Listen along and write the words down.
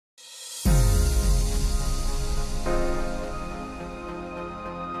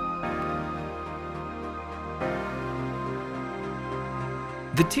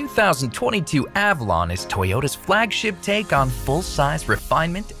The 2022 Avalon is Toyota's flagship take on full-size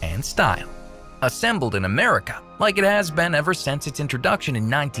refinement and style. Assembled in America, like it has been ever since its introduction in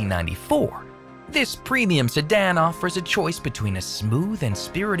 1994, this premium sedan offers a choice between a smooth and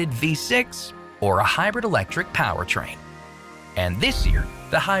spirited V6 or a hybrid electric powertrain. And this year,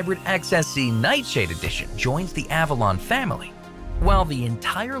 the hybrid XSE Nightshade Edition joins the Avalon family, while the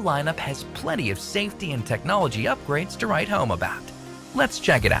entire lineup has plenty of safety and technology upgrades to write home about. Let's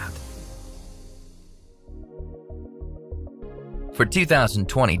check it out. For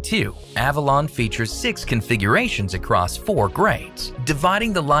 2022, Avalon features 6 configurations across 4 grades,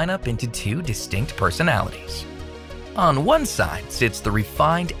 dividing the lineup into 2 distinct personalities. On one side sits the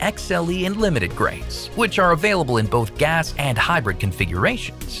refined XLE and Limited grades, which are available in both gas and hybrid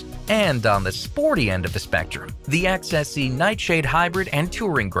configurations. And on the sporty end of the spectrum, the XSE Nightshade Hybrid and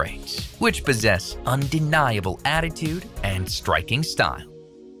Touring grades, which possess undeniable attitude and striking style.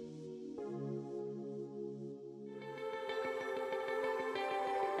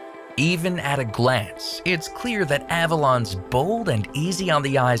 Even at a glance, it's clear that Avalon's bold and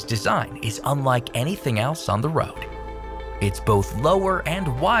easy-on-the-eyes design is unlike anything else on the road. It's both lower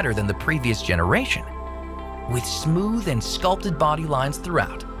and wider than the previous generation, with smooth and sculpted body lines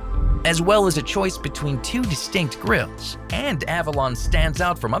throughout, as well as a choice between 2 distinct grilles. And Avalon stands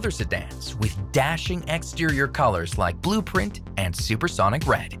out from other sedans with dashing exterior colors like Blueprint and Supersonic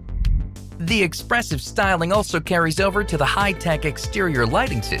Red. The expressive styling also carries over to the high-tech exterior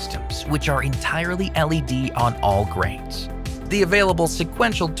lighting systems, which are entirely LED on all grades. The available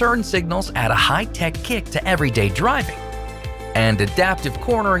sequential turn signals add a high-tech kick to everyday driving, and adaptive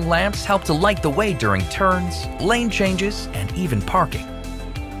cornering lamps help to light the way during turns, lane changes, and even parking.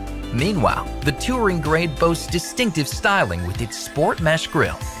 Meanwhile, the Touring grade boasts distinctive styling with its sport mesh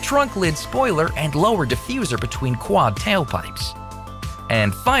grille, trunk lid spoiler, and lower diffuser between quad tailpipes.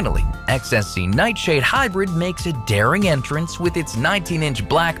 And finally, XSE Nightshade Hybrid makes a daring entrance with its 19-inch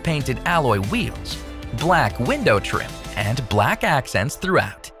black painted alloy wheels, black window trim, and black accents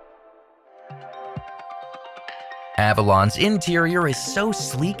throughout. Avalon's interior is so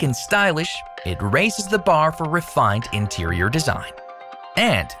sleek and stylish, it raises the bar for refined interior design.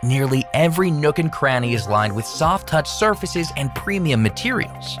 And nearly every nook and cranny is lined with soft-touch surfaces and premium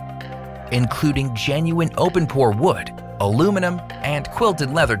materials, including genuine open-pore wood, aluminum, and quilted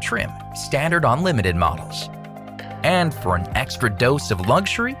leather trim, standard on Limited models. And for an extra dose of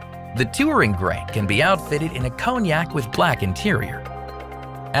luxury, the Touring grade can be outfitted in a cognac with black interior.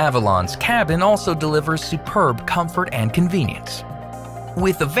 Avalon's cabin also delivers superb comfort and convenience,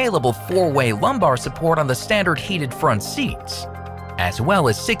 with available 4-way lumbar support on the standard heated front seats, as well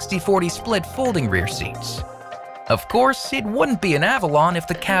as 60/40 split folding rear seats. Of course, it wouldn't be an Avalon if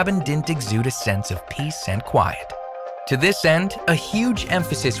the cabin didn't exude a sense of peace and quiet. To this end, a huge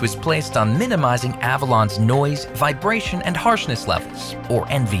emphasis was placed on minimizing Avalon's noise, vibration, and harshness levels, or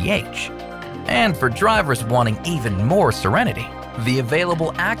NVH. And for drivers wanting even more serenity, the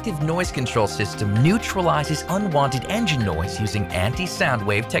available active noise control system neutralizes unwanted engine noise using anti-sound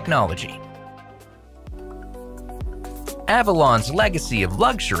wave technology. Avalon's legacy of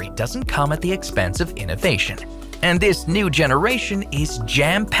luxury doesn't come at the expense of innovation, and this new generation is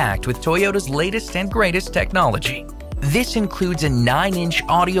jam-packed with Toyota's latest and greatest technology. This includes a 9-inch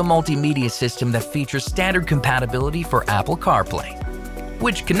audio multimedia system that features standard compatibility for Apple CarPlay,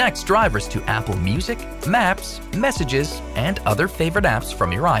 which connects drivers to Apple Music, Maps, Messages, and other favorite apps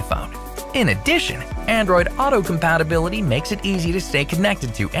from your iPhone. In addition, Android Auto compatibility makes it easy to stay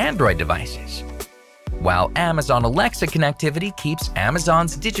connected to Android devices, while Amazon Alexa connectivity keeps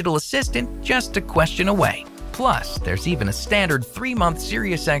Amazon's digital assistant just a question away. Plus, there's even a standard 3-month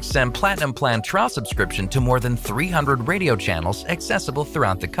SiriusXM Platinum Plan trial subscription to more than 300 radio channels accessible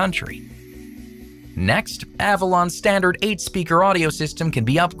throughout the country. Next, Avalon's standard 8-speaker audio system can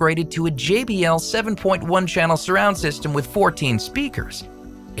be upgraded to a JBL 7.1-channel surround system with 14 speakers,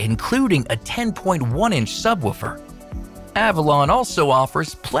 including a 10.1-inch subwoofer. Avalon also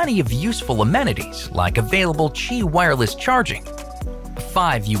offers plenty of useful amenities like available Qi wireless charging,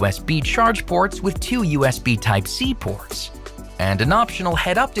 5 USB charge ports with 2 USB Type-C ports, and an optional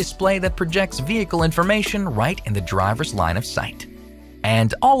head-up display that projects vehicle information right in the driver's line of sight.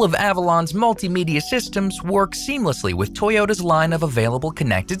 And all of Avalon's multimedia systems work seamlessly with Toyota's line of available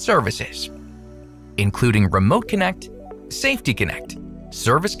connected services, including Remote Connect, Safety Connect,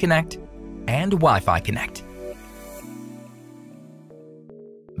 Service Connect, and Wi-Fi Connect.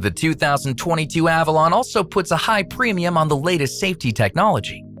 The 2022 Avalon also puts a high premium on the latest safety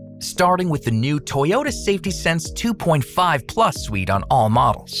technology, starting with the new Toyota Safety Sense 2.5 Plus suite on all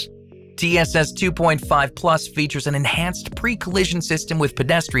models. TSS 2.5 Plus features an enhanced pre-collision system with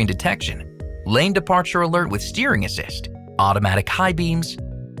pedestrian detection, lane departure alert with steering assist, automatic high beams,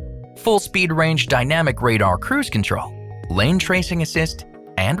 full speed range dynamic radar cruise control, lane tracing assist,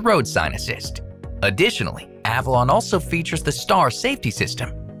 and road sign assist. Additionally, Avalon also features the STAR safety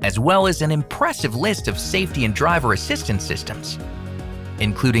system, as well as an impressive list of safety and driver assistance systems,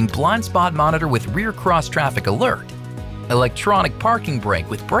 including blind spot monitor with rear cross traffic alert, electronic parking brake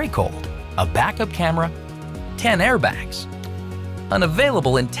with brake hold, a backup camera, 10 airbags, an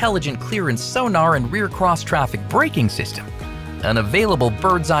available intelligent clearance sonar and rear cross traffic braking system, an available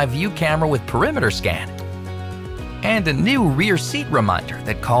bird's eye view camera with perimeter scan, and a new rear seat reminder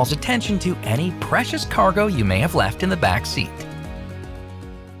that calls attention to any precious cargo you may have left in the back seat.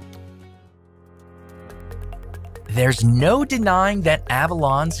 There's no denying that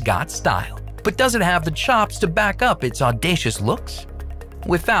Avalon's got style, but does it have the chops to back up its audacious looks?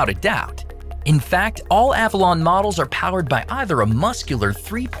 Without a doubt. In fact, all Avalon models are powered by either a muscular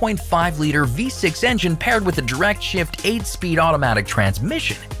 3.5-liter V6 engine paired with a direct shift 8-speed automatic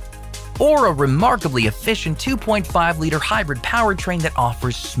transmission, or a remarkably efficient 2.5-liter hybrid powertrain that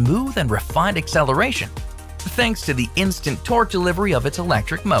offers smooth and refined acceleration thanks to the instant torque delivery of its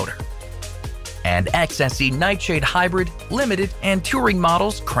electric motor. And XSE Nightshade Hybrid, Limited, and Touring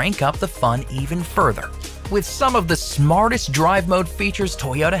models crank up the fun even further, with some of the smartest drive mode features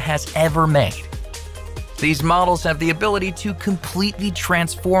Toyota has ever made. These models have the ability to completely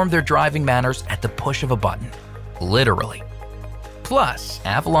transform their driving manners at the push of a button, literally. Plus,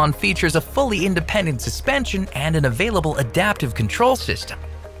 Avalon features a fully independent suspension and an available adaptive control system,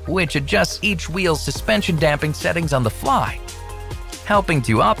 which adjusts each wheel's suspension damping settings on the fly, helping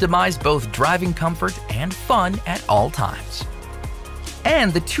to optimize both driving comfort and fun at all times.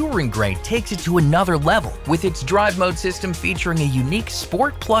 And the Touring grade takes it to another level with its drive mode system featuring a unique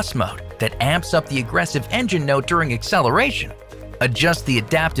Sport Plus mode that amps up the aggressive engine note during acceleration, adjusts the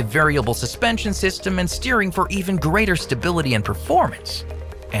adaptive variable suspension system and steering for even greater stability and performance,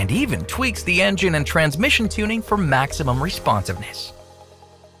 and even tweaks the engine and transmission tuning for maximum responsiveness.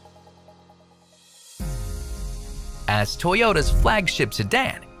 As Toyota's flagship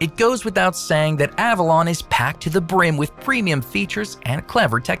sedan, it goes without saying that Avalon is packed to the brim with premium features and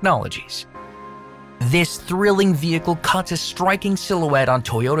clever technologies. This thrilling vehicle cuts a striking silhouette on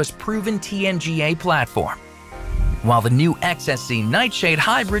Toyota's proven TNGA platform, while the new XSE Nightshade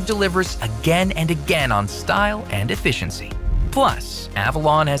Hybrid delivers again and again on style and efficiency. Plus,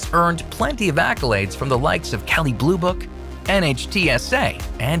 Avalon has earned plenty of accolades from the likes of Kelley Blue Book, NHTSA,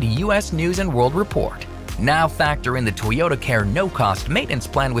 and US News & World Report. Now factor in the Toyota Care no-cost maintenance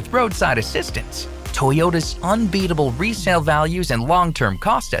plan with roadside assistance, Toyota's unbeatable resale values and long-term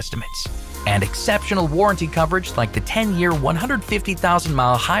cost estimates, and exceptional warranty coverage like the 10-year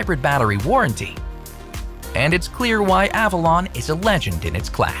 150,000-mile hybrid battery warranty. And it's clear why Avalon is a legend in its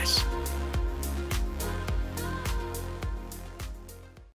class.